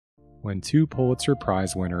when 2 Pulitzer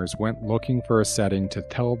Prize winners went looking for a setting to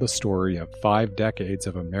tell the story of 5 decades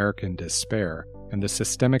of American despair and the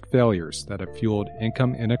systemic failures that have fueled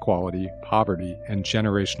income inequality, poverty, and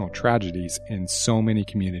generational tragedies in so many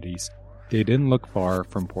communities. They didn't look far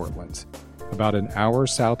from Portland. About an hour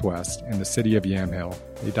southwest in the city of Yamhill,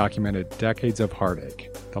 they documented decades of heartache,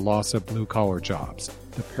 the loss of blue-collar jobs,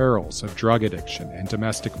 the perils of drug addiction and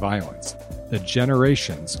domestic violence, the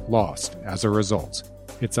generations lost as a result.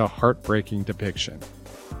 It's a heartbreaking depiction.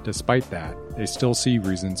 Despite that, they still see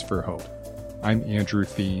reasons for hope. I'm Andrew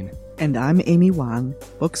Thien. And I'm Amy Wang,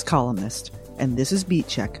 books columnist, and this is Beat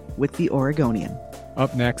Check with The Oregonian.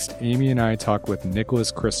 Up next, Amy and I talk with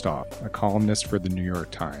Nicholas Kristof, a columnist for the New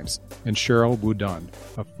York Times, and Sheryl WuDunn,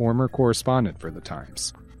 a former correspondent for the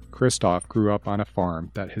Times. Kristof grew up on a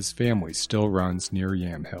farm that his family still runs near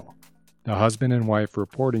Yamhill. The husband and wife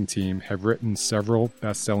reporting team have written several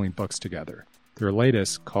best-selling books together. Their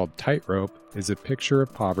latest, called Tightrope, is a picture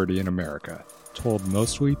of poverty in America, told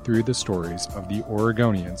mostly through the stories of the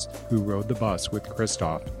Oregonians who rode the bus with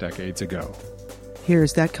Kristof decades ago.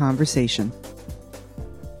 Here's that conversation.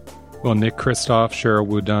 Well, Nick Kristof, Sheryl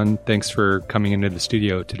WuDunn, thanks for coming into the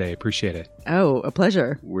studio today. Appreciate it. Oh, a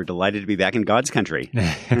pleasure. We're delighted to be back in God's country.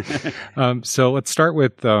 So let's start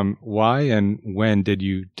with why and when did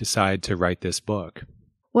you decide to write this book?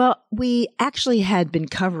 Well, we actually had been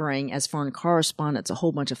covering, as foreign correspondents, a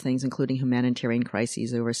whole bunch of things, including humanitarian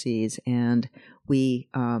crises overseas. And we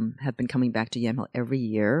have been coming back to Yamhill every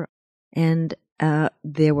year. And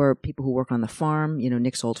there were people who work on the farm,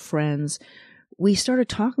 Nick's old friends. We started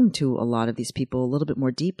talking to a lot of these people a little bit more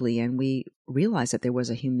deeply, and we realized that there was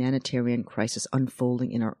a humanitarian crisis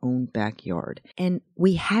unfolding in our own backyard. And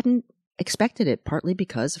we hadn't expected it, partly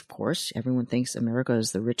because, of course, everyone thinks America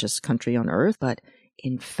is the richest country on earth. But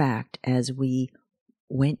in fact, as we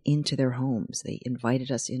went into their homes, they invited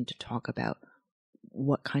us in to talk about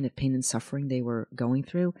what kind of pain and suffering they were going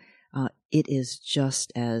through. It is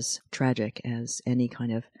just as tragic as any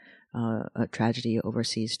kind of a tragedy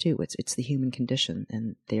overseas too. It's the human condition,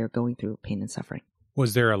 and they are going through pain and suffering.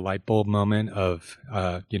 Was there a light bulb moment of,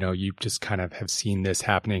 you just kind of have seen this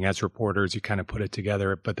happening as reporters, you kind of put it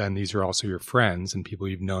together, but then these are also your friends and people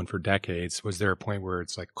you've known for decades. Was there a point where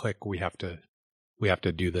it's like, click, we have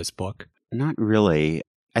to do this book? Not really.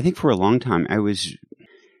 I think for a long time I was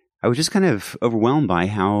just kind of overwhelmed by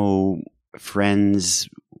how friends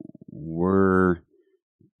were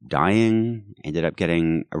dying, ended up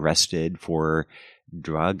getting arrested for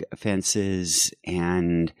drug offenses,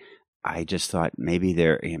 and I just thought maybe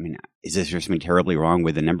is there something terribly wrong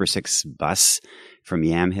with the number 6 bus from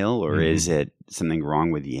Yamhill, or is it something wrong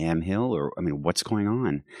with Yamhill, or what's going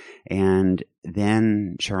on? And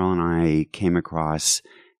then Sheryl and I came across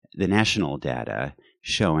the national data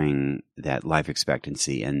showing that life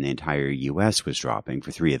expectancy in the entire U.S. was dropping for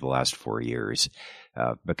 3 of the last 4 years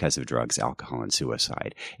because of drugs, alcohol, and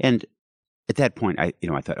suicide. And at that point, I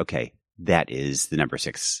thought, okay, that is the number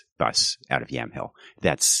 6 bus out of Yamhill.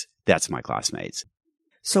 That's my classmates.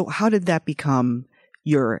 So how did that become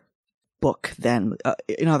your book then?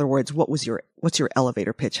 In other words, what's your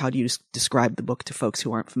elevator pitch? How do you describe the book to folks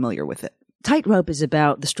who aren't familiar with it? Tightrope is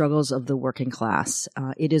about the struggles of the working class.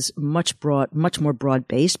 It is much more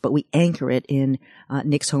broad-based, but we anchor it in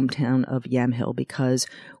Nick's hometown of Yamhill because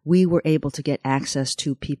we were able to get access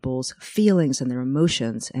to people's feelings and their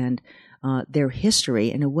emotions and their history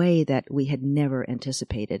in a way that we had never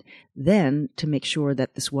anticipated. Then, to make sure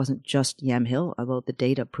that this wasn't just Yamhill, although the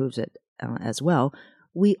data proves it as well,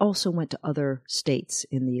 we also went to other states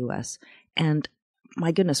in the U.S. And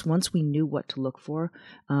my goodness, once we knew what to look for,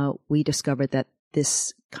 we discovered that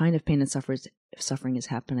this kind of pain and suffering is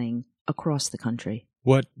happening across the country.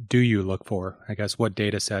 What do you look for? I guess what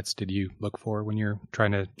data sets did you look for when you're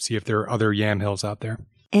trying to see if there are other Yamhills out there?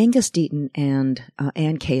 Angus Deaton and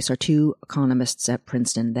Ann Case are 2 economists at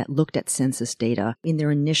Princeton that looked at census data. In their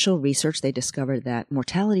initial research, they discovered that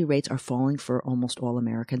mortality rates are falling for almost all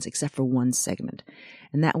Americans except for one segment,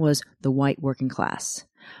 and that was the white working class.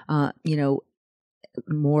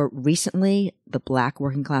 More recently, the black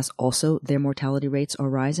working class also, their mortality rates are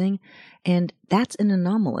rising, and that's an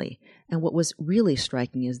anomaly. And what was really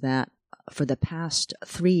striking is that for the past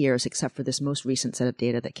 3 years, except for this most recent set of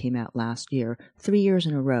data that came out last year, 3 years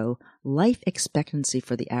in a row, life expectancy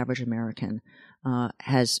for the average American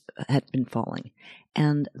had been falling.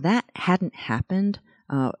 And that hadn't happened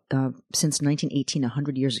since 1918,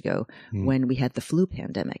 100 years ago, when we had the flu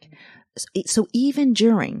pandemic. So even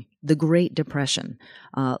during the Great Depression,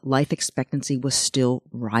 life expectancy was still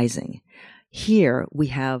rising. Here we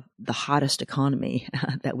have the hottest economy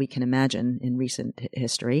that we can imagine in recent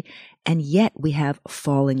history, and yet we have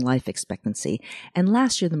falling life expectancy. And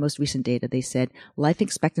last year, the most recent data, they said life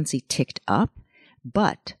expectancy ticked up,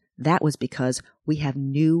 but that was because we have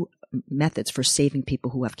new methods for saving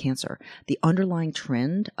people who have cancer. The underlying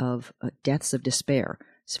trend of deaths of despair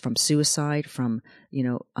from suicide, from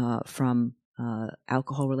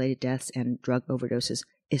alcohol-related deaths and drug overdoses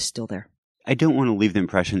is still there. I don't want to leave the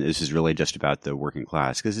impression that this is really just about the working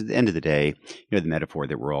class, because at the end of the day, the metaphor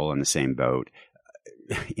that we're all in the same boat.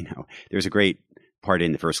 There's a great part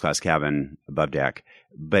in the first class cabin above deck,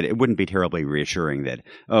 but it wouldn't be terribly reassuring that,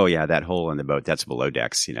 oh yeah, that hole in the boat, that's below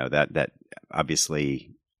decks. That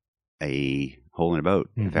obviously a hole in a boat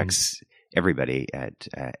affects everybody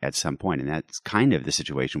at some point, and that's kind of the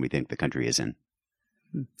situation we think the country is in.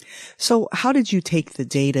 So how did you take the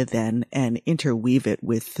data then and interweave it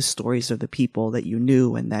with the stories of the people that you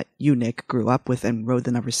knew and that you, Nick, grew up with and rode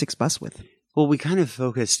the number 6 bus with? Well, we kind of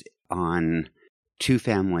focused on 2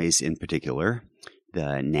 families in particular.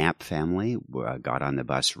 The Knapp family got on the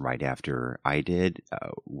bus right after I did, a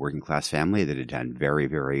working class family that had done very,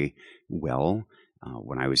 very well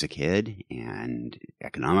when I was a kid and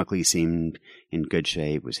economically seemed in good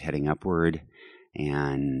shape, was heading upward.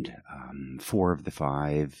 And 4 of the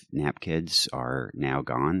 5 Knapp kids are now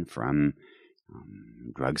gone from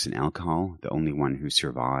drugs and alcohol. The only one who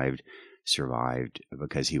survived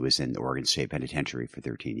because he was in the Oregon State Penitentiary for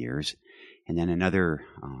 13 years. And then another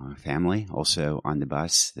family also on the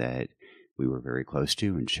bus that we were very close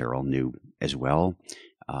to, and Sheryl knew as well,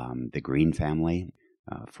 the Green family.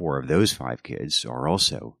 4 of those 5 kids are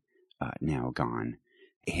also now gone.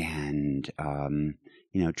 And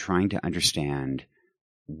trying to understand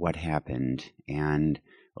what happened, and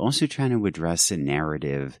also trying to address a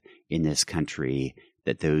narrative in this country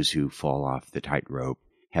that those who fall off the tightrope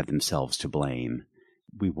have themselves to blame.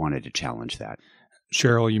 We wanted to challenge that.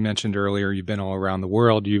 Sheryl, you mentioned earlier you've been all around the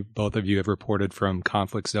world. Both of you have reported from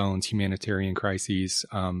conflict zones, humanitarian crises.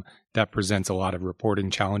 That presents a lot of reporting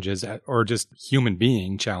challenges, or just human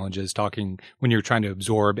being challenges, talking when you're trying to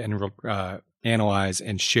absorb and analyze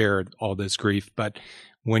and share all this grief. But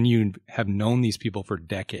when you have known these people for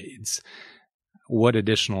decades, what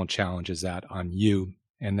additional challenge is that on you?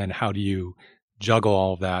 And then how do you juggle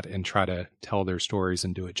all of that and try to tell their stories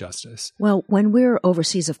and do it justice? Well, when we're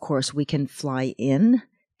overseas, of course, we can fly in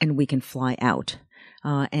and we can fly out.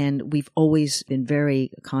 And we've always been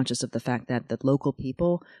very conscious of the fact that the local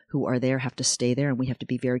people who are there have to stay there, and we have to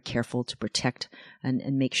be very careful to protect and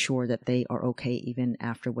make sure that they are okay even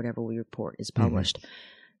after whatever we report is published. Mm-hmm.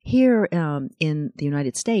 Here in the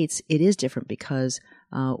United States, it is different because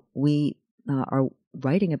we are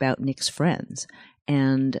writing about Nick's friends.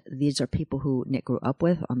 And these are people who Nick grew up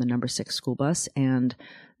with on the number 6 school bus. And,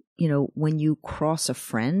 when you cross a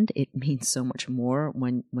friend, it means so much more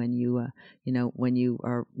when you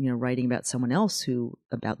are, writing about someone else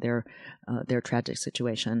about their tragic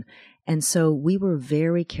situation. And so we were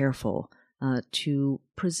very careful to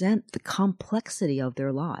present the complexity of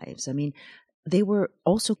their lives. I mean, they were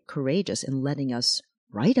also courageous in letting us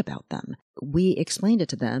write about them. We explained it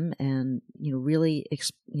to them and, really,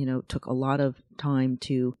 took a lot of time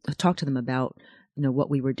to talk to them about,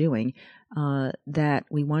 what we were doing, that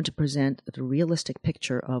we wanted to present the realistic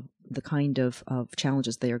picture of the kind of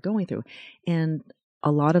challenges they are going through. And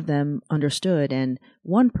a lot of them understood. And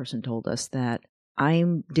one person told us that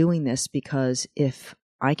I'm doing this because if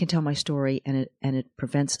I can tell my story and it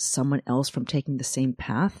prevents someone else from taking the same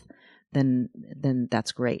path, then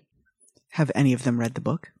that's great. Have any of them read the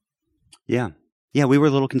book? Yeah, we were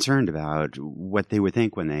a little concerned about what they would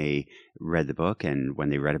think when they read the book and when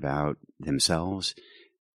they read about themselves.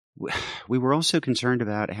 We were also concerned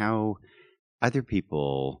about how other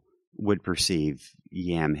people would perceive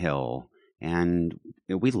Yamhill. And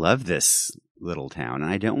we love this little town,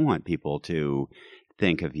 and I don't want people to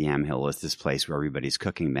think of Yamhill as this place where everybody's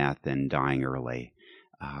cooking meth and dying early.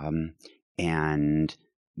 And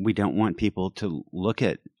we don't want people to look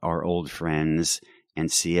at our old friends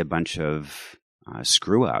and see a bunch of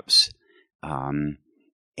screw-ups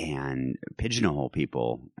and pigeonhole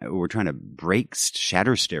people. We're trying to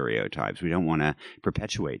shatter stereotypes. We don't want to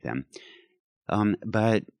perpetuate them.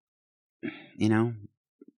 But,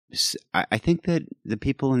 I think that the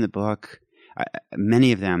people in the book,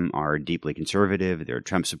 many of them are deeply conservative. They're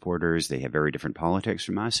Trump supporters. They have very different politics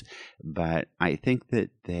from us. But I think that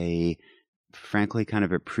they frankly kind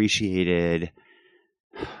of appreciated,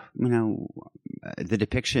 the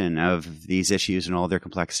depiction of these issues and all their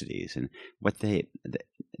complexities, and what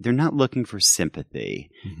they're not looking for sympathy.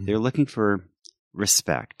 Mm-hmm. They're looking for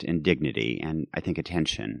respect and dignity and I think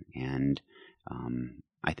attention. And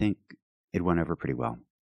I think it went over pretty well.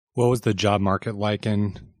 What was the job market like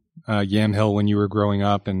in Yamhill when you were growing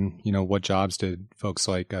up, and what jobs did folks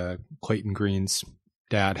like Clayton Green's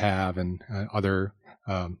dad have, and other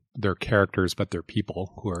their characters, but they're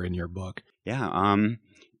people who are in your book? Yeah.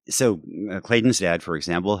 So Clayton's dad, for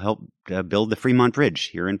example, helped build the Fremont Bridge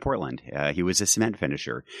here in Portland. He was a cement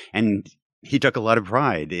finisher, and he took a lot of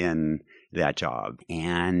pride in that job.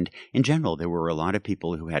 And in general, there were a lot of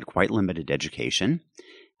people who had quite limited education,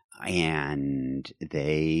 and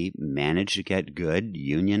they managed to get good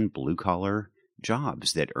union blue-collar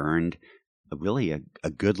jobs that earned really a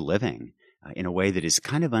good living in a way that is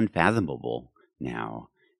kind of unfathomable now.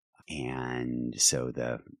 And so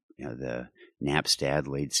the Knapp's dad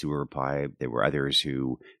laid sewer pipe. There were others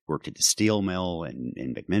who worked at the steel mill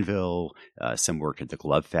in McMinnville. Some worked at the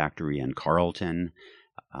glove factory in Carlton.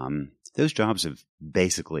 Those jobs have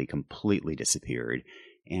basically completely disappeared.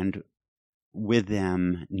 And with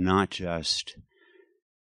them, not just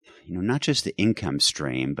the income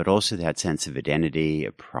stream, but also that sense of identity,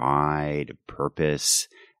 of pride, of purpose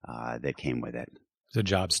that came with it. The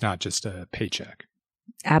job's not just a paycheck.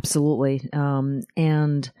 Absolutely.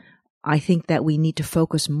 And I think that we need to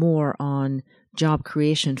focus more on job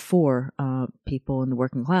creation for people in the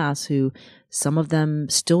working class who, some of them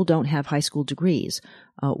still don't have high school degrees.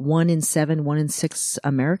 1 in 7, 1 in 6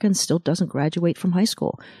 Americans still doesn't graduate from high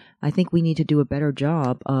school. I think we need to do a better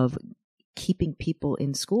job of keeping people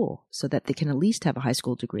in school so that they can at least have a high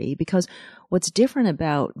school degree, because what's different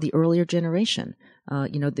about the earlier generation,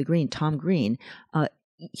 Tom Green,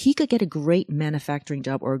 he could get a great manufacturing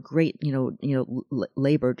job or a great,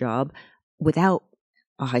 labor job without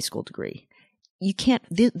a high school degree. You can't,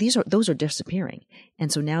 those are disappearing.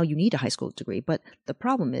 And so now you need a high school degree. But the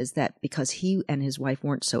problem is that because he and his wife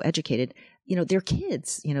weren't so educated, their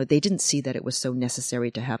kids, they didn't see that it was so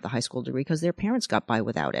necessary to have the high school degree because their parents got by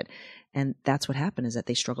without it. And that's what happened, is that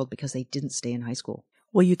they struggled because they didn't stay in high school.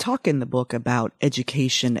 Well, you talk in the book about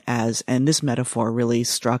education as, and this metaphor really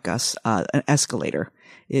struck us, an escalator.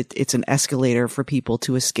 It's an escalator for people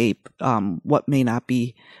to escape what may not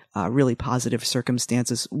be really positive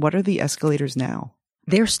circumstances. What are the escalators now?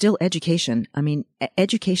 They're still education. I mean,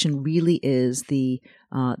 education really is the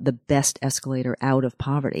best escalator out of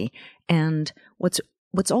poverty. And what's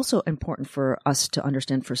also important for us to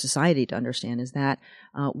understand, for society to understand, is that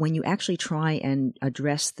when you actually try and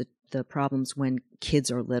address the problems when kids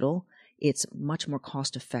are little, it's much more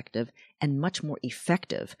cost effective and much more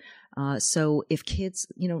effective. So if kids,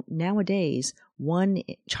 nowadays, one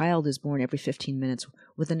child is born every 15 minutes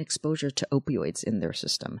with an exposure to opioids in their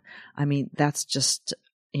system. I mean, that's just,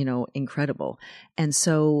 incredible. And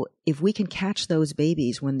so if we can catch those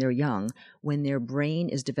babies when they're young, when their brain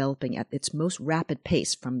is developing at its most rapid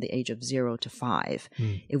pace from the age of 0 to 5,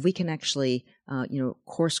 if we can actually,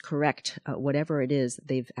 course correct whatever it is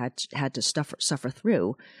they've had to suffer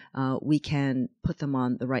through, we can put them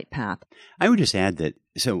on the right path. I would just add that,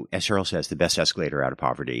 so as Sheryl says, the best escalator out of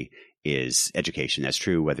poverty is education. That's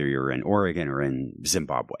true whether you're in Oregon or in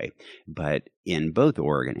Zimbabwe. But in both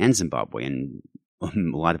Oregon and Zimbabwe and a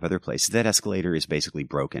lot of other places, that escalator is basically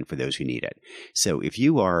broken for those who need it. So if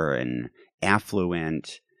you are an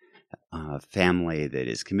affluent family that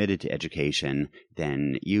is committed to education,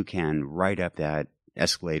 then you can ride up that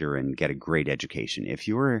escalator and get a great education. If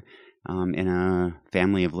you're in a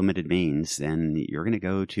family of limited means, then you're going to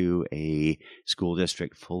go to a school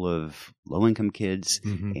district full of low-income kids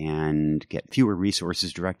and get fewer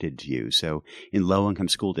resources directed to you. So in low-income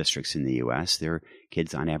school districts in the U.S., their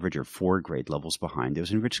kids on average are 4 grade levels behind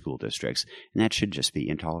those in rich school districts, and that should just be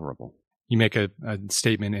intolerable. You make a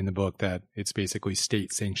statement in the book that it's basically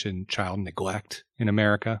state-sanctioned child neglect in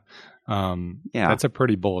America. That's a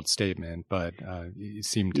pretty bold statement, but you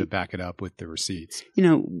seem to back it up with the receipts.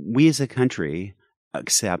 We as a country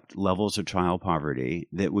accept levels of child poverty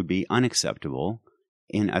that would be unacceptable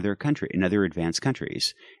in other advanced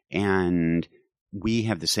countries. And we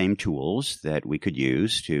have the same tools that we could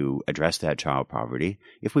use to address that child poverty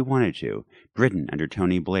if we wanted to. Britain, under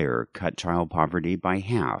Tony Blair, cut child poverty by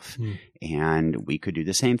half. And we could do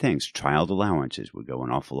the same things. Child allowances would go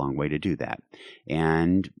an awful long way to do that.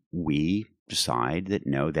 And we decide that,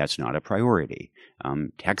 no, that's not a priority.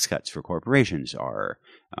 Tax cuts for corporations are,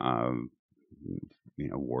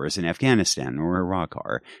 wars in Afghanistan or Iraq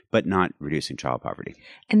are, but not reducing child poverty.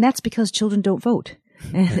 And that's because children don't vote.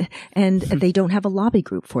 And they don't have a lobby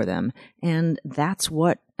group for them. And that's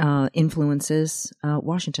what influences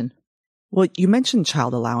Washington. Well, you mentioned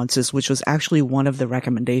child allowances, which was actually one of the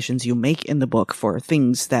recommendations you make in the book for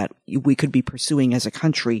things that we could be pursuing as a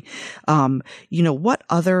country. What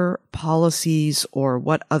other policies or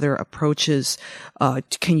what other approaches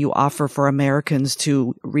can you offer for Americans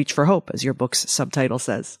to reach for hope, as your book's subtitle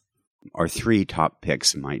says? Our three top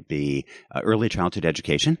picks might be early childhood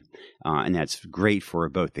education, and that's great for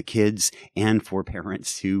both the kids and for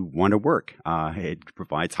parents who want to work. It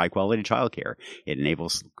provides high-quality childcare. It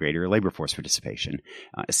enables greater labor force participation.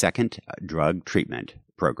 Second, drug treatment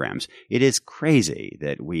programs. It is crazy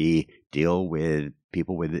that we deal with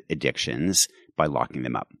people with addictions by locking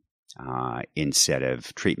them up instead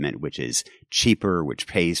of treatment, which is cheaper, which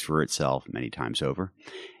pays for itself many times over.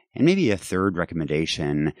 And maybe a third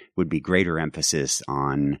recommendation would be greater emphasis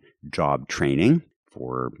on job training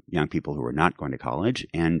for young people who are not going to college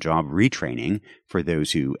and job retraining for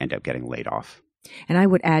those who end up getting laid off. And I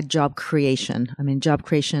would add job creation. Job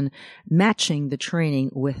creation matching the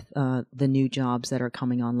training with the new jobs that are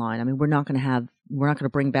coming online. We're not going to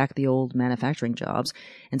bring back the old manufacturing jobs.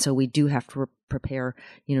 And so we do have to prepare,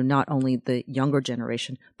 not only the younger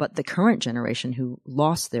generation, but the current generation who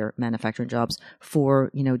lost their manufacturing jobs for,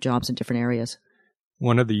 jobs in different areas.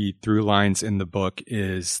 One of the through lines in the book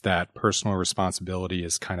is that personal responsibility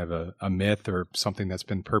is kind of a myth or something that's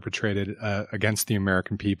been perpetrated against the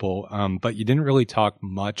American people. But you didn't really talk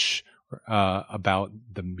much about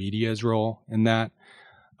the media's role in that.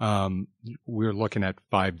 We're looking at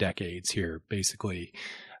 5 decades here, basically,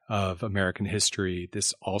 of American history.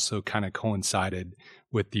 This also kind of coincided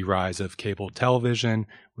with the rise of cable television,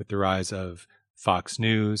 with the rise of Fox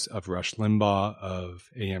News, of Rush Limbaugh, of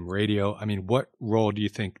AM radio. What role do you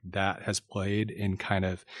think that has played in kind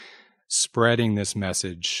of spreading this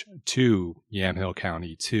message to Yamhill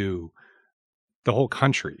County, to the whole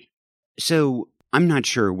country? So I'm not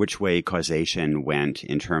sure which way causation went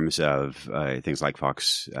in terms of things like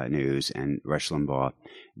Fox News and Rush Limbaugh,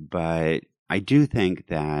 but I do think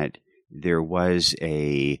that there was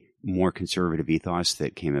a more conservative ethos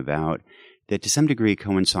that came about that to some degree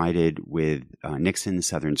coincided with Nixon's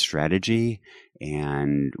Southern strategy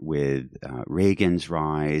and with Reagan's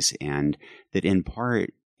rise, and that in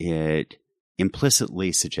part it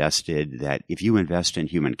implicitly suggested that if you invest in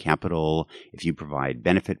human capital, if you provide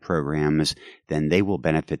benefit programs, then they will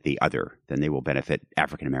benefit the other, then they will benefit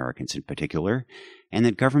African Americans in particular, and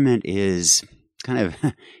that government is kind of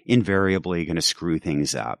invariably going to screw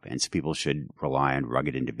things up, and so people should rely on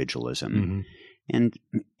rugged individualism. Mm-hmm. And,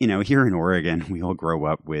 here in Oregon, we all grow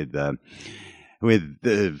up with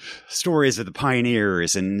the stories of the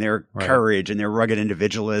pioneers and their courage and their rugged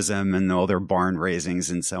individualism and all their barn raisings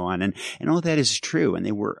and so on. And all that is true. And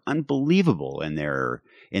they were unbelievable in their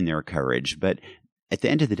courage. But at the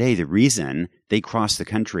end of the day, the reason they crossed the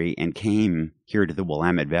country and came here to the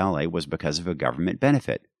Willamette Valley was because of a government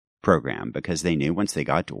benefit program, because they knew once they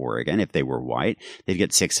got to Oregon, if they were white, they'd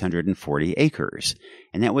get 640 acres.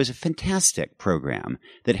 And that was a fantastic program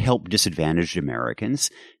that helped disadvantaged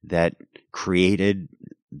Americans, that created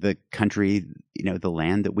the country, the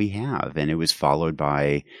land that we have. And it was followed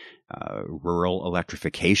by rural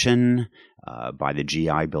electrification, by the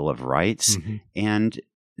GI Bill of Rights. Mm-hmm. And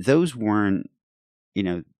those weren't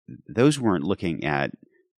looking at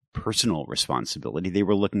personal responsibility. They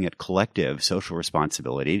were looking at collective social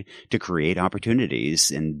responsibility to create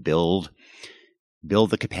opportunities and build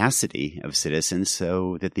the capacity of citizens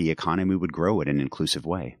so that the economy would grow in an inclusive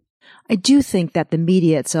way. I do think that the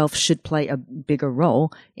media itself should play a bigger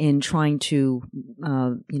role in trying to,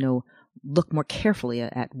 look more carefully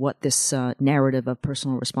at what this narrative of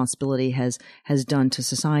personal responsibility has done to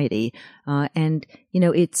society.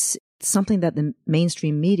 It's something that the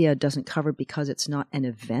mainstream media doesn't cover because it's not an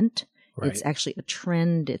event. Right. It's actually a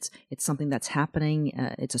trend. It's something that's happening.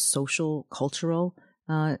 It's a social, cultural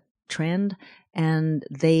trend, and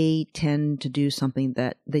they tend to do something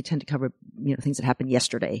that they tend to cover, things that happened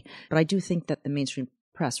yesterday. But I do think that the mainstream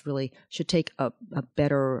press really should take a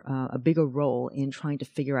bigger role in trying to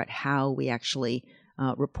figure out how we actually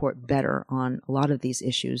report better on a lot of these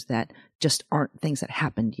issues that just aren't things that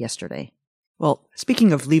happened yesterday. Well,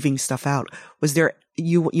 speaking of leaving stuff out, was there,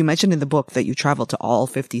 you mentioned in the book that you traveled to all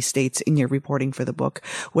 50 states in your reporting for the book.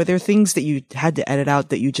 Were there things that you had to edit out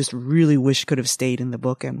that you just really wish could have stayed in the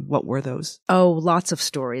book, and what were those? Oh, lots of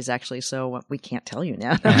stories, actually, so we can't tell you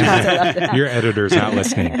now. Your editor's not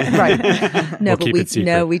listening. Right. No, we'll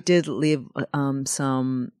but we did leave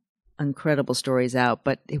some incredible stories out,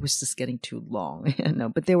 but it was just getting too long.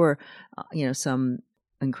 But there were, some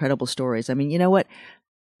incredible stories. You know what?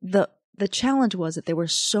 the challenge was that there were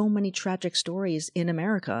so many tragic stories in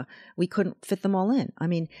America, we couldn't fit them all in. I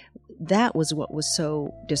mean, that was what was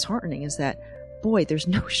so disheartening, is that, boy, there's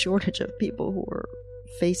no shortage of people who are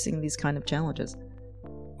facing these kind of challenges.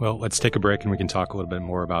 Well, let's take a break and we can talk a little bit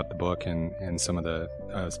more about the book and some of the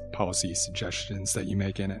policy suggestions that you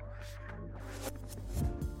make in it.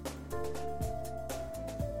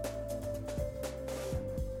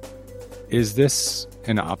 Is this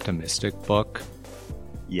an optimistic book?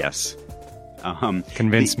 Yes.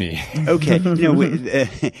 Convince me.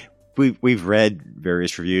 Okay. We've read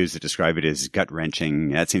various reviews that describe it as gut-wrenching.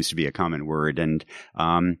 That seems to be a common word. And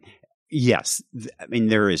yes, I mean,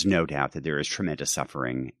 there is no doubt that there is tremendous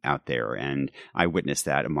suffering out there. And I witnessed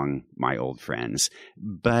that among my old friends.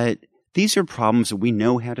 But these are problems that we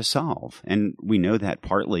know how to solve. And we know that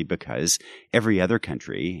partly because every other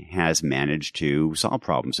country has managed to solve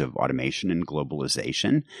problems of automation and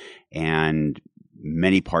globalization. And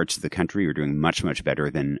many parts of the country are doing much, much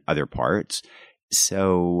better than other parts.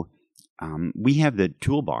 So we have the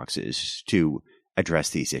toolboxes to address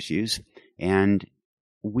these issues. And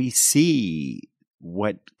we see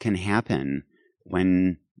what can happen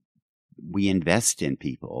when we invest in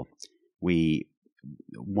people.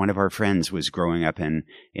 One of our friends was growing up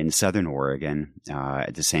in Southern Oregon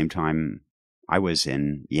at the same time I was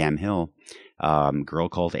in Yamhill. Girl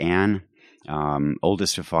called Anne,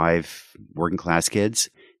 oldest of 5 working class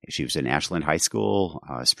kids. She was in Ashland High School,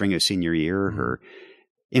 spring of senior year. Her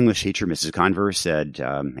English teacher, Mrs. Converse, said,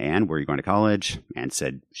 Anne, where are you going to college? Anne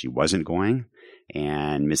said she wasn't going.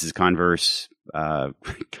 And Mrs. Converse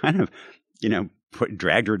kind of,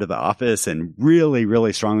 dragged her to the office and really,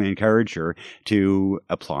 really strongly encouraged her to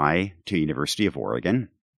apply to University of Oregon.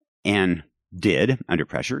 And did, under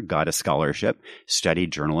pressure, got a scholarship,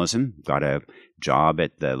 studied journalism, got a job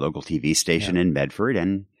at the local TV station in Medford,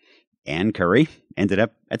 and Ann Curry ended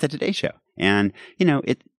up at the Today Show. And,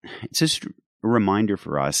 it's just a reminder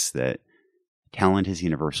for us that talent is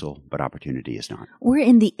universal, but opportunity is not. We're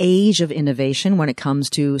in the age of innovation when it comes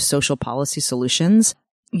to social policy solutions.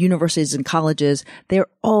 Universities and colleges, they're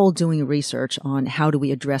all doing research on how do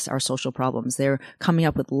we address our social problems. They're coming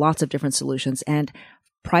up with lots of different solutions, and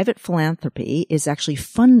private philanthropy is actually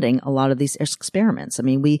funding a lot of these experiments. I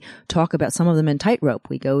mean, we talk about some of them in Tightrope.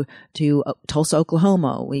 We go to Tulsa,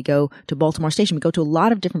 Oklahoma. We go to Baltimore Station. We go to a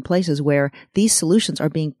lot of different places where these solutions are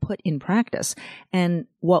being put in practice. And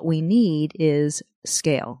what we need is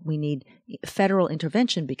scale. We need federal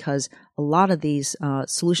intervention because a lot of these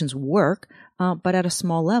solutions work, but at a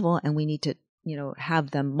small level, and we need to,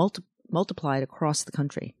 have them multiplied across the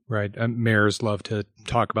country. Right. Mayors love to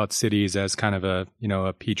talk about cities as kind of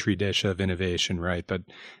a petri dish of innovation, right? But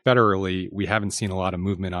federally, we haven't seen a lot of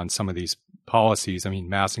movement on some of these policies. I mean,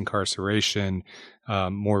 mass incarceration.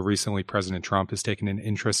 More recently, President Trump has taken an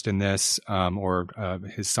interest in this, or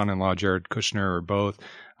his son-in-law, Jared Kushner, or both.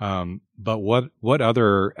 But what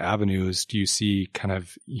other avenues do you see kind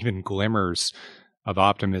of even glimmers of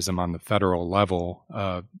optimism on the federal level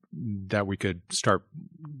that we could start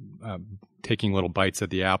taking little bites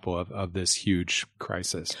at the apple of this huge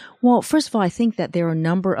crisis? Well, first of all, I think that there are a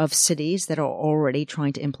number of cities that are already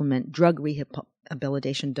trying to implement drug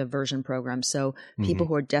rehabilitation diversion programs. So people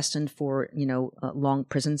who are destined for, long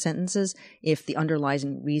prison sentences, if the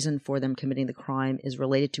underlying reason for them committing the crime is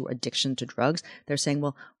related to addiction to drugs, they're saying,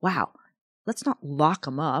 well, wow, let's not lock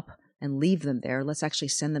them up and leave them there. Let's actually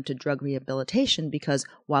send them to drug rehabilitation, because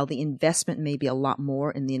while the investment may be a lot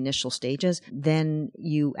more in the initial stages, then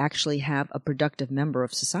you actually have a productive member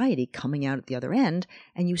of society coming out at the other end,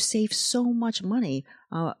 and you save so much money,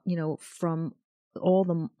 from all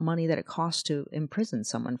the money that it costs to imprison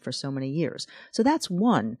someone for so many years. So that's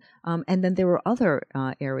one. And then there are other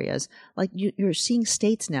areas, like you're seeing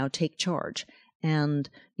states now take charge. And,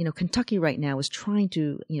 Kentucky right now is trying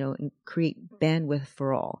to, create bandwidth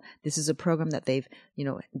for all. This is a program that they've,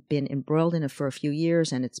 been embroiled in for a few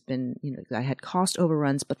years, and it's been, had cost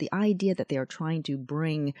overruns. But the idea that they are trying to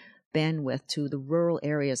bring bandwidth to the rural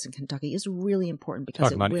areas in Kentucky is really important, because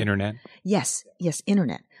talking about internet. Yes,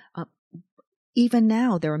 internet. Even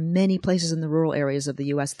now, there are many places in the rural areas of the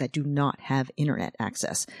U.S. that do not have internet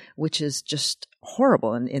access, which is just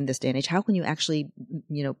horrible in this day and age. How can you actually,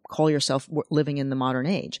 call yourself living in the modern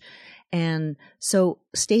age? And so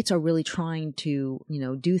states are really trying to,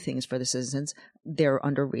 do things for the citizens. They're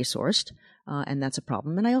under-resourced, and that's a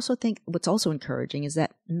problem. And I also think what's also encouraging is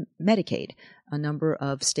that Medicaid, a number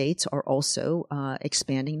of states are also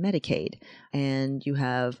expanding Medicaid. And you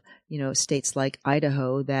have, states like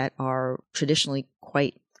Idaho that are traditionally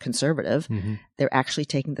quite conservative. They're actually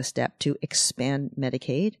taking the step to expand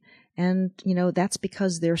Medicaid. And, that's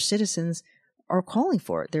because their citizens are calling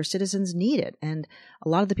for it. Their citizens need it. And a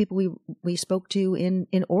lot of the people we spoke to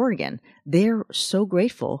in Oregon, they're so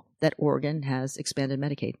grateful that Oregon has expanded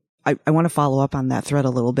Medicaid. I want to follow up on that thread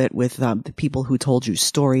a little bit with the people who told you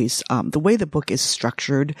stories. The way the book is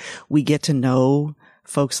structured, we get to know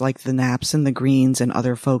folks like the Knapps and the Greens and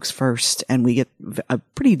other folks first, and we get a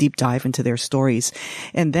pretty deep dive into their stories.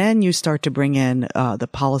 And then you start to bring in the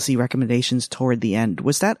policy recommendations toward the end.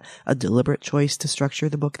 Was that a deliberate choice to structure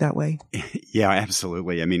the book that way? Yeah,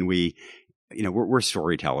 absolutely. I mean, we're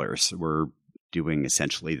storytellers. We're doing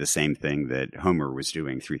essentially the same thing that Homer was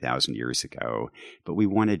doing 3,000 years ago. But we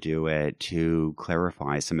want to do it to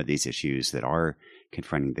clarify some of these issues that are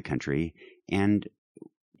confronting the country. And,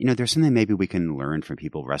 there's something maybe we can learn from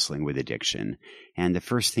people wrestling with addiction. And the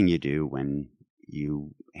first thing you do when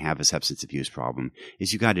you have a substance abuse problem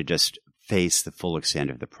is you got to just face the full extent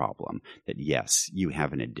of the problem, that yes, you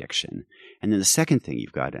have an addiction. And then the second thing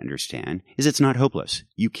you've got to understand is it's not hopeless.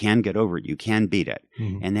 You can get over it. You can beat it.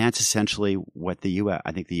 Mm-hmm. And that's essentially what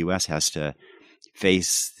I think the U.S. has to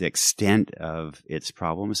face the extent of its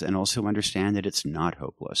problems and also understand that it's not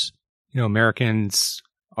hopeless. Americans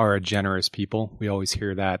are a generous people. We always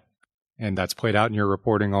hear that. And that's played out in your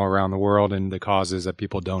reporting all around the world and the causes that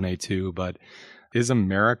people donate to. But is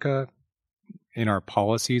America, in our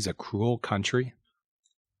policies, a cruel country?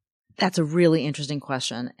 That's a really interesting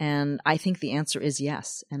question. And I think the answer is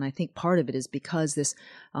yes. And I think part of it is because this,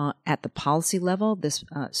 at the policy level, this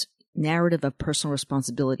narrative of personal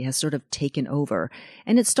responsibility has sort of taken over.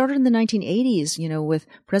 And it started in the 1980s, with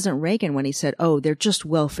President Reagan when he said, "Oh, they're just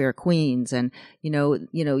welfare queens. And,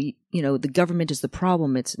 the government is the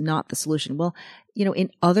problem. It's not the solution." Well,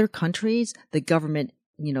 in other countries, the government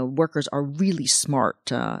workers are really smart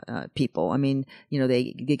people. I mean,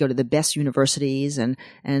 they go to the best universities and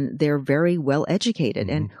they're very well educated.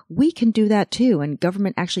 Mm-hmm. And we can do that too. And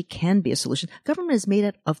government actually can be a solution. Government is made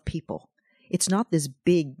up of people. It's not this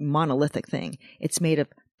big monolithic thing. It's made of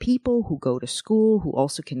people who go to school, who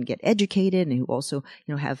also can get educated and who also,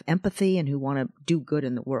 have empathy and who want to do good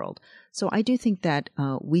in the world. So I do think that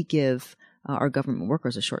we give our government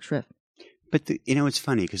workers a short shrift. But, it's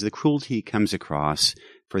funny because the cruelty comes across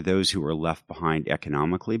for those who are left behind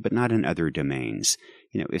economically, but not in other domains.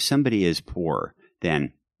 If somebody is poor,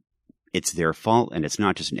 then it's their fault, and it's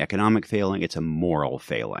not just an economic failing, it's a moral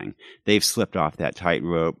failing. They've slipped off that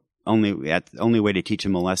tightrope. The only way to teach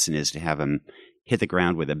them a lesson is to have them hit the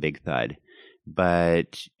ground with a big thud.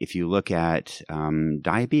 But if you look at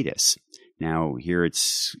diabetes, now here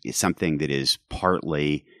it's something that is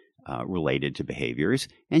partly related to behaviors,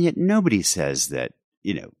 and yet nobody says that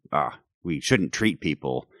we shouldn't treat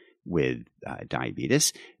people with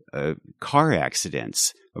diabetes. Car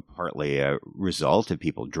accidents are partly a result of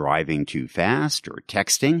people driving too fast or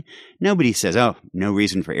texting. Nobody says, "Oh, no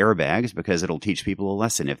reason for airbags because it'll teach people a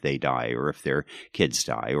lesson if they die or if their kids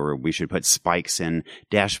die, or we should put spikes in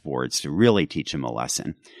dashboards to really teach them a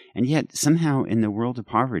lesson." And yet somehow in the world of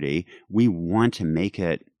poverty, we want to make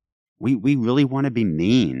it We really want to be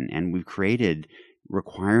mean, and we've created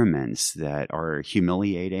requirements that are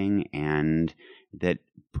humiliating and that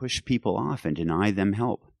push people off and deny them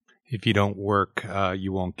help. If you don't work,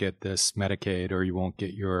 you won't get this Medicaid, or you won't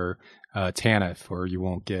get your TANF, or you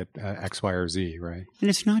won't get X, Y, or Z, right? And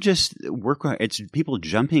it's not just work; it's people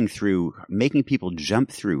making people jump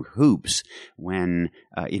through hoops when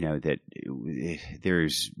that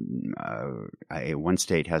there's one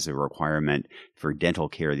state has a requirement for dental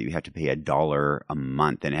care that you have to pay $1 a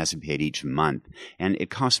month, and it has to be paid each month, and it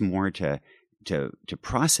costs more to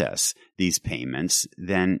process these payments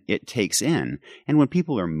than it takes in. And when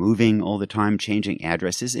people are moving all the time, changing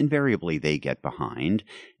addresses, invariably they get behind,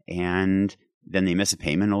 and then they miss a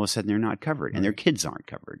payment, all of a sudden they're not covered, and their kids aren't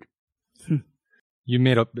covered. You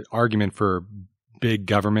made an argument for big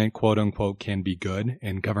government, quote unquote, can be good,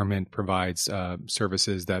 and government provides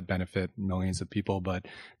services that benefit millions of people, but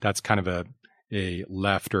that's kind of a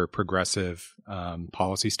left or progressive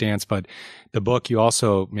policy stance. But the book, you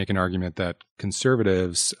also make an argument that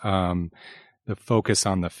conservatives, the focus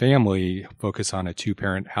on the family, focus on a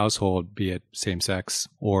two-parent household, be it same-sex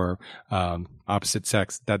or opposite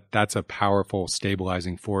sex, that's a powerful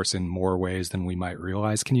stabilizing force in more ways than we might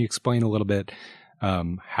realize. Can you explain a little bit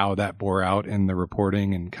how that bore out in the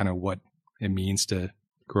reporting and kind of what it means to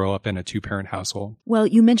grow up in a two-parent household? Well,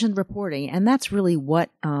 you mentioned reporting, and that's really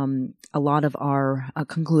what a lot of our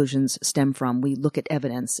conclusions stem from. We look at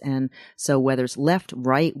evidence, and so whether it's left,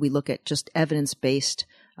 right, we look at just evidence-based,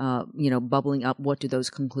 bubbling up. What do those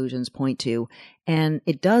conclusions point to? And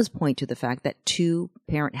it does point to the fact that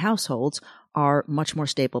two-parent households are much more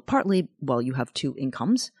stable. Partly, well, you have two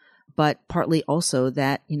incomes, but partly also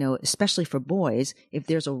that, especially for boys, if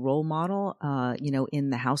there's a role model, in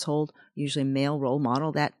the household, usually a male role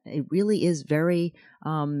model, that it really is very,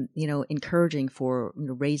 encouraging for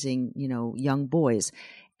raising, young boys.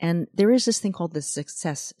 And there is this thing called the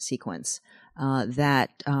success sequence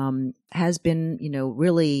that has been,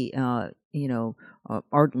 really,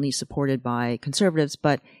 ardently supported by conservatives,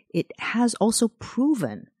 but it has also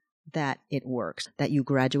proven that it works, that you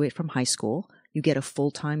graduate from high school, you get a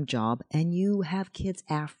full-time job, and you have kids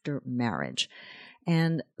after marriage.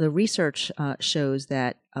 And the research shows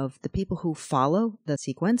that of the people who follow the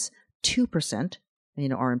sequence, 2%,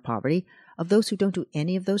 are in poverty. Of those who don't do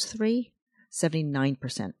any of those three,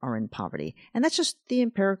 79% are in poverty. And that's just the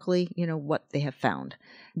empirically, what they have found.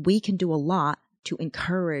 We can do a lot to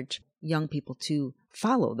encourage young people to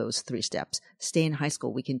follow those three steps. Stay in high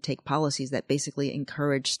school. We can take policies that basically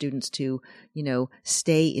encourage students to,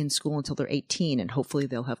 stay in school until they're 18 and hopefully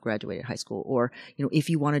they'll have graduated high school. Or, if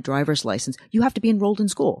you want a driver's license, you have to be enrolled in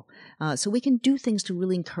school. So we can do things to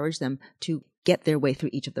really encourage them to get their way through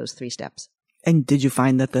each of those three steps. And did you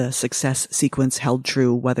find that the success sequence held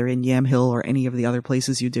true, whether in Yamhill or any of the other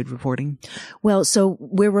places you did reporting? Well, so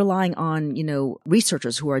we're relying on,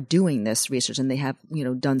 researchers who are doing this research, and they have,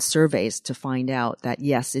 done surveys to find out that,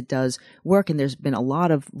 yes, it does work. And there's been a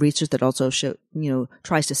lot of research that also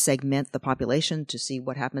tries to segment the population to see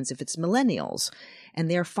what happens if it's millennials. And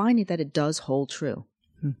they're finding that it does hold true.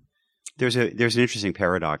 There's an interesting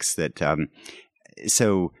paradox that,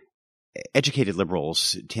 educated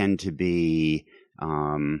liberals tend to be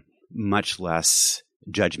much less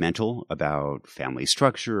judgmental about family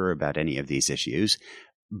structure, about any of these issues,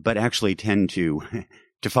 but actually tend to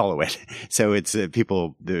follow it. So it's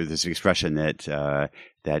there's an expression that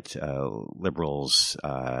liberals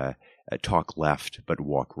talk left but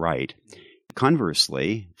walk right.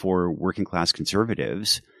 Conversely, for working class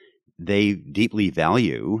conservatives, they deeply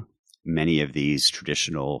value many of these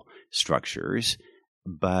traditional structures,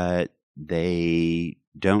 but they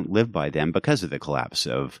don't live by them because of the collapse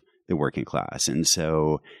of the working class. And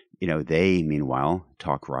so, they, meanwhile,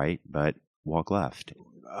 talk right, but walk left.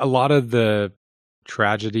 A lot of the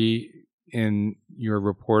tragedy in your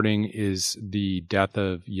reporting is the death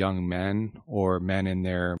of young men or men in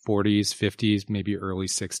their 40s, 50s, maybe early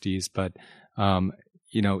 60s. But,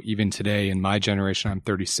 even today in my generation, I'm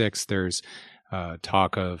 36, there's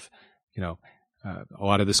talk of, a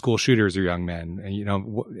lot of the school shooters are young men. And,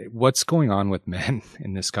 what's going on with men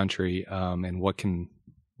in this country, and what can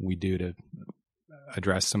we do to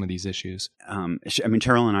address some of these issues?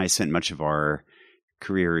 Sheryl and I spent much of our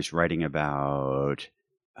careers writing about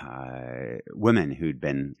women who'd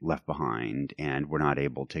been left behind and were not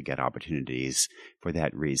able to get opportunities for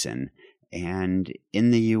that reason. And in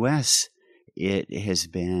the U.S., it has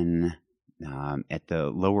been at the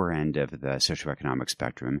lower end of the socioeconomic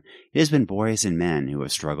spectrum. It has been boys and men who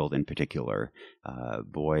have struggled in particular.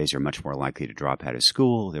 Boys are much more likely to drop out of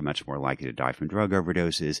school. They're much more likely to die from drug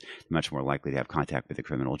overdoses. They're much more likely to have contact with the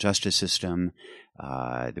criminal justice system.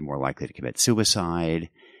 They're more likely to commit suicide.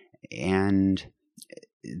 And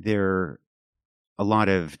there are a lot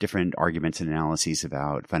of different arguments and analyses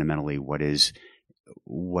about fundamentally what is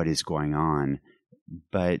going on.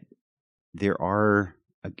 But there are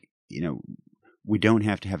we don't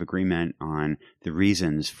have to have agreement on the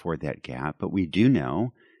reasons for that gap, but we do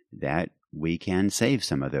know that we can save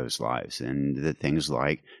some of those lives. And the things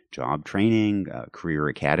like job training, career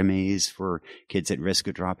academies for kids at risk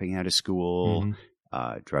of dropping out of school,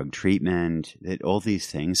 drug treatment, that all these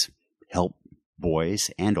things help boys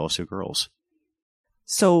and also girls.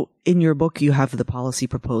 So in your book, you have the policy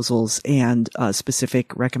proposals and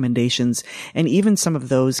specific recommendations, and even some of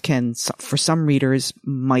those can, for some readers,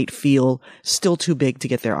 might feel still too big to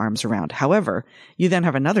get their arms around. However, you then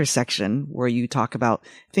have another section where you talk about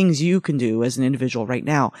things you can do as an individual right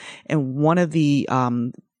now. And one of the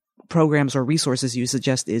programs or resources you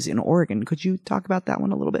suggest is in Oregon. Could you talk about that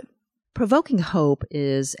one a little bit? Provoking Hope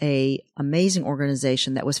is an amazing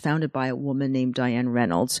organization that was founded by a woman named Diane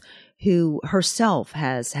Reynolds, who herself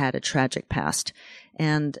has had a tragic past.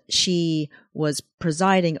 And she was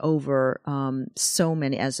presiding over so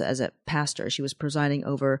many, as a pastor, she was presiding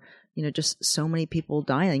over, just so many people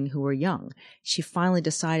dying who were young. She finally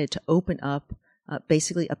decided to open up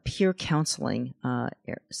basically a peer counseling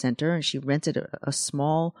center, and she rented a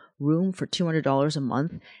small room for $200 a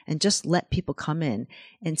month and just let people come in.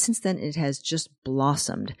 And since then, it has just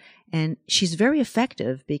blossomed. And she's very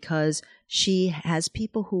effective because she has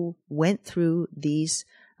people who went through these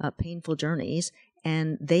painful journeys,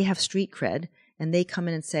 and they have street cred, and they come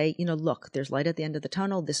in and say, look, there's light at the end of the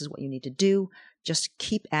tunnel. This is what you need to do. Just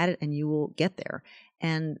keep at it and you will get there.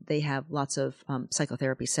 and they have lots of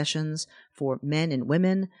psychotherapy sessions for men and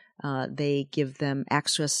women. They give them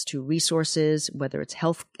access to resources, whether it's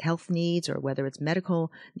health needs or whether it's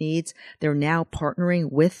medical needs. They're now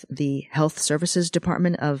partnering with the Health Services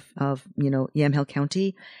Department of Yamhill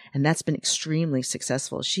County, and that's been extremely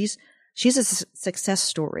successful. She's a success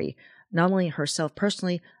story, not only herself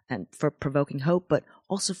personally and for provoking hope, but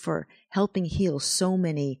also for helping heal so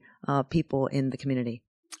many people in the community.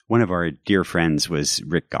 One of our dear friends was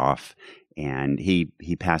Rick Goff, and he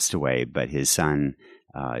passed away, but his son,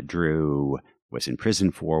 Drew, was in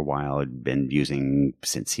prison for a while, had been using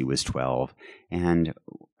since he was 12, and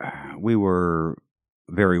we were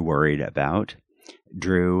very worried about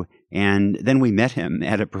Drew. And then we met him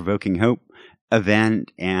at a Provoking Hope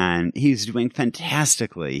event, and he's doing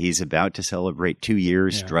fantastically. He's about to celebrate 2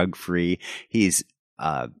 years drug-free.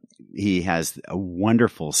 He has a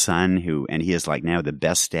wonderful son and he is like now the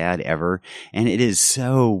best dad ever. And it is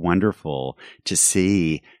so wonderful to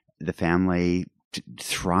see the family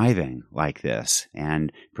thriving like this,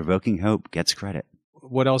 and Provoking Hope gets credit.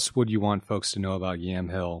 What else would you want folks to know about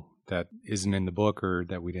Yamhill that isn't in the book or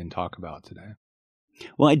that we didn't talk about today?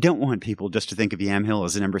 Well, I don't want people just to think of Yamhill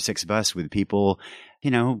as a number 6 bus with people,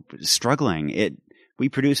 struggling. We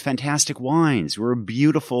produce fantastic wines. We're a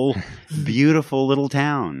beautiful, beautiful little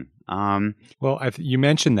town. You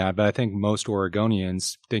mentioned that, but I think most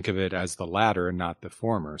Oregonians think of it as the latter and not the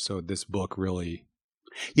former. So this book really,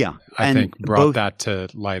 I think, brought that to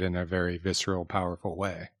light in a very visceral, powerful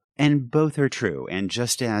way. And both are true. And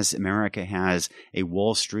just as America has a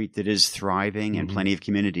Wall Street that is thriving and plenty of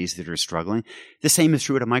communities that are struggling, the same is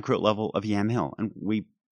true at a micro level of Yamhill. And we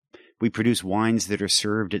produce wines that are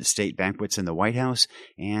served at state banquets in the White House,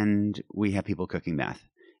 and we have people cooking meth.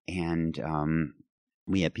 And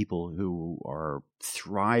we have people who are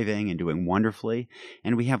thriving and doing wonderfully,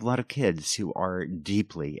 and we have a lot of kids who are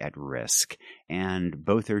deeply at risk. And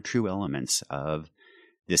both are true elements of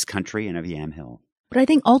this country and of Yamhill. But I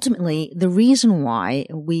think ultimately the reason why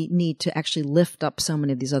we need to actually lift up so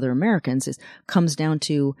many of these other Americans comes down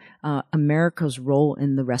to America's role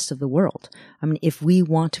in the rest of the world. I mean, if we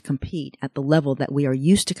want to compete at the level that we are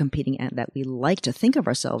used to competing at, that we like to think of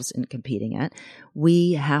ourselves in competing at,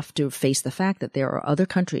 we have to face the fact that there are other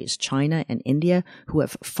countries, China and India, who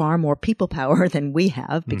have far more people power than we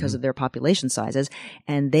have because of their population sizes,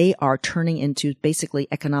 and they are turning into basically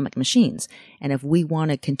economic machines. And if we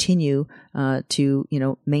want to continue to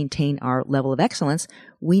maintain our level of excellence,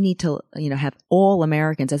 we need to, have all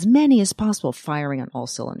Americans, as many as possible, firing on all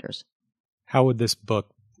cylinders. How would this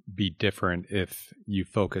book be different if you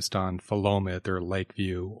focused on Philomath or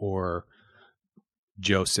Lakeview or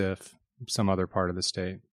Joseph, some other part of the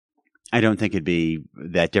state? I don't think it'd be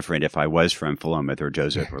that different if I was from Philomath or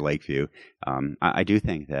Joseph or Lakeview. I do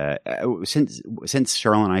think that since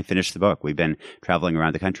Sheryl and I finished the book, we've been traveling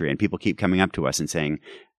around the country, and people keep coming up to us and saying,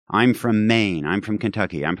 I'm from Maine, I'm from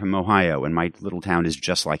Kentucky, I'm from Ohio, and my little town is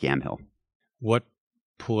just like Yamhill. What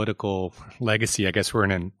political legacy, I guess we're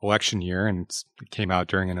in an election year, and it came out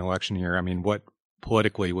during an election year. I mean, what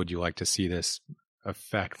politically would you like to see this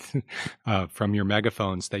affect from your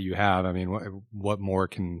megaphones that you have? I mean, what more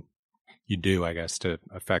can you do, I guess, to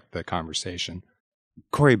affect the conversation?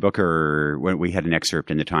 Cory Booker, when we had an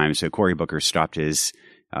excerpt in the Times, so Cory Booker stopped his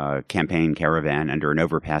campaign caravan under an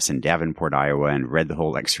overpass in Davenport, Iowa, and read the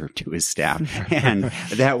whole excerpt to his staff. And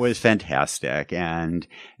that was fantastic. And,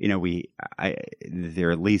 there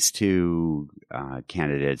are at least 2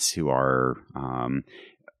 candidates who are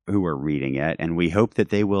reading it, and we hope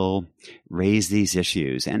that they will raise these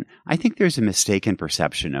issues. And I think there's a mistaken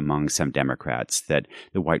perception among some Democrats that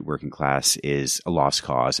the white working class is a lost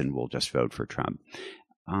cause and will just vote for Trump.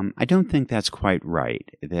 I don't think that's quite right,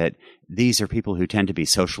 that these are people who tend to be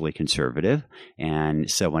socially conservative, and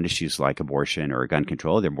so on issues like abortion or gun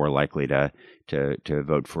control, they're more likely to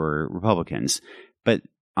vote for Republicans. But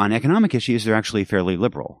on economic issues, they're actually fairly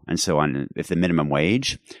liberal. And so if the minimum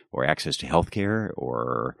wage or access to health care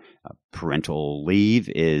or parental leave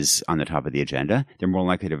is on the top of the agenda, they're more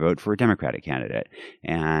likely to vote for a Democratic candidate.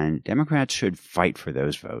 And Democrats should fight for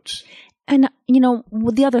those votes. And,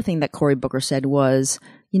 the other thing that Cory Booker said was,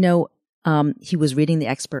 he was reading the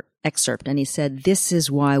excerpt and he said, this is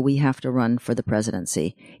why we have to run for the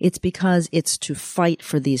presidency. It's because it's to fight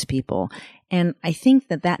for these people. And I think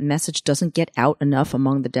that message doesn't get out enough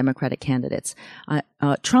among the Democratic candidates.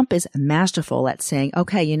 Trump is masterful at saying,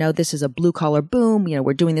 okay, this is a blue collar boom.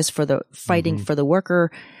 We're doing this for the fighting for the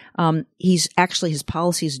worker. His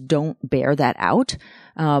policies don't bear that out.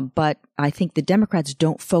 But I think the Democrats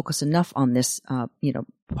don't focus enough on this,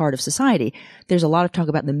 part of society. There's a lot of talk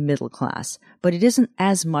about the middle class, but it isn't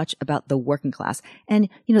as much about the working class. And,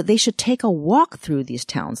 they should take a walk through these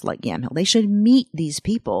towns like Yamhill. They should meet these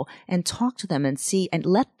people and talk to them and see and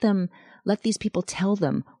let these people tell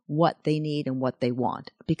them what they need and what they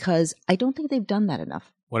want, because I don't think they've done that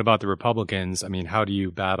enough. What about the Republicans? I mean, how do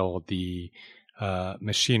you battle the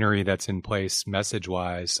machinery that's in place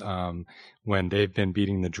message-wise when they've been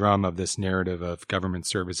beating the drum of this narrative of government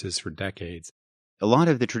services for decades? A lot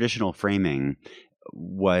of the traditional framing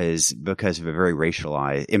was because of a very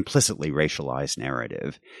implicitly racialized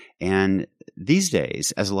narrative. And these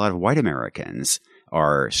days, as a lot of white Americans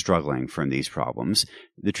are struggling from these problems,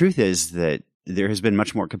 the truth is that there has been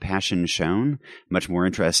much more compassion shown, much more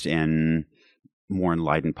interest in more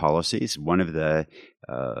enlightened policies. One of the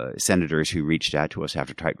senators who reached out to us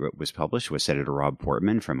after Tightrope was published was Senator Rob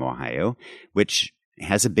Portman from Ohio, which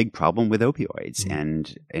has a big problem with opioids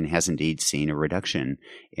and has indeed seen a reduction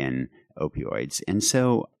in opioids. And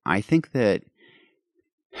so I think that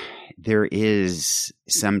there is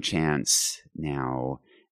some chance now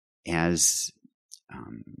as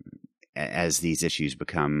these issues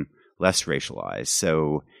become less racialized.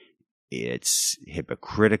 So it's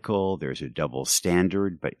hypocritical. There's a double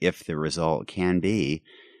standard. But if the result can be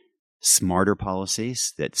smarter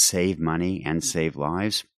policies that save money and save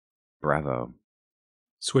lives, bravo.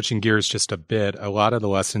 Switching gears just a bit, a lot of the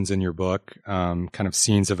lessons in your book, kind of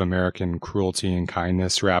scenes of American cruelty and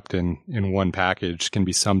kindness wrapped in one package, can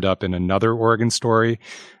be summed up in another Oregon story,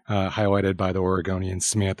 highlighted by the Oregonian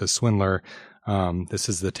Samantha Swindler. This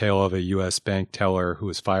is the tale of a U.S. bank teller who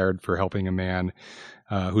was fired for helping a man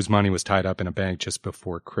whose money was tied up in a bank just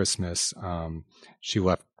before Christmas. She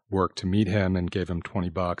left work to meet him and gave him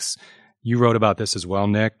 $20. You wrote about this as well,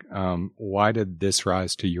 Nick. Why did this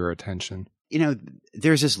rise to your attention?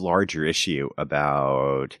 There's this larger issue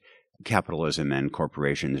about capitalism and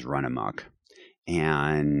corporations run amok.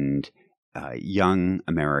 And young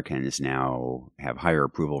Americans now have higher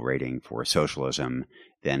approval rating for socialism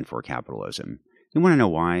than for capitalism. You want to know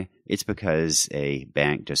why? It's because a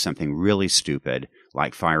bank does something really stupid,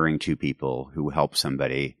 like firing two people who help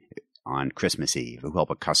somebody on Christmas Eve, who help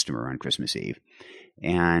a customer on Christmas Eve.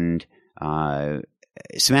 And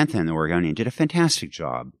Samantha and the Oregonian did a fantastic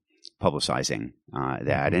job publicizing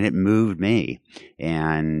that, and it moved me.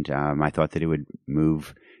 And I thought that it would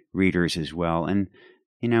move readers as well. And,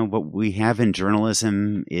 what we have in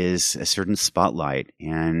journalism is a certain spotlight.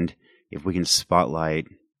 And if we can spotlight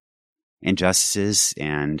injustices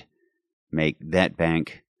and make that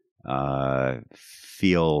bank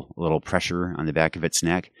feel a little pressure on the back of its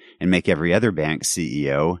neck and make every other bank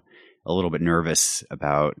CEO a little bit nervous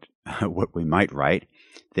about what we might write,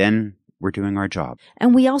 then we're doing our job.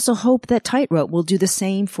 And we also hope that Tightrope will do the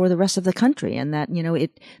same for the rest of the country, and that,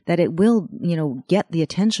 it will, get the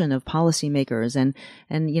attention of policymakers and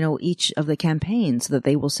each of the campaigns, so that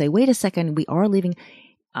they will say, wait a second, we are leaving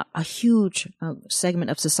a huge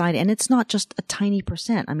segment of society. And it's not just a tiny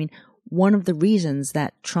percent. I mean, one of the reasons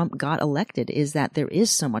that Trump got elected is that there is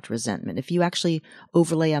so much resentment. If you actually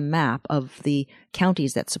overlay a map of the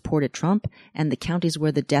counties that supported Trump and the counties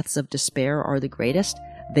where the deaths of despair are the greatest,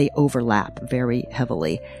 they overlap very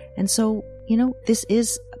heavily. And so, this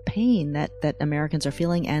is a pain that Americans are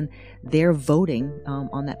feeling, and they're voting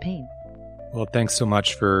on that pain. Well, thanks so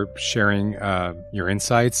much for sharing your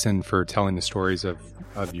insights and for telling the stories of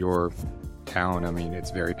your town. I mean,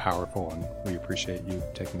 it's very powerful, and we appreciate you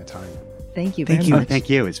taking the time. Thank you very much. Thank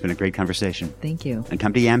you. It's been a great conversation. Thank you. And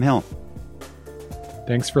come to Yamhill.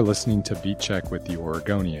 Thanks for listening to Beat Check with the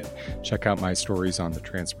Oregonian. Check out my stories on the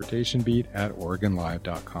transportation beat at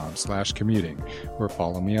OregonLive.com/commuting, or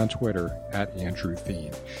follow me on Twitter at Andrew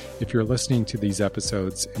Thien. If you're listening to these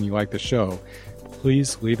episodes and you like the show,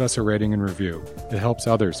 please leave us a rating and review. It helps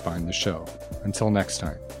others find the show. Until next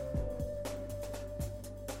time.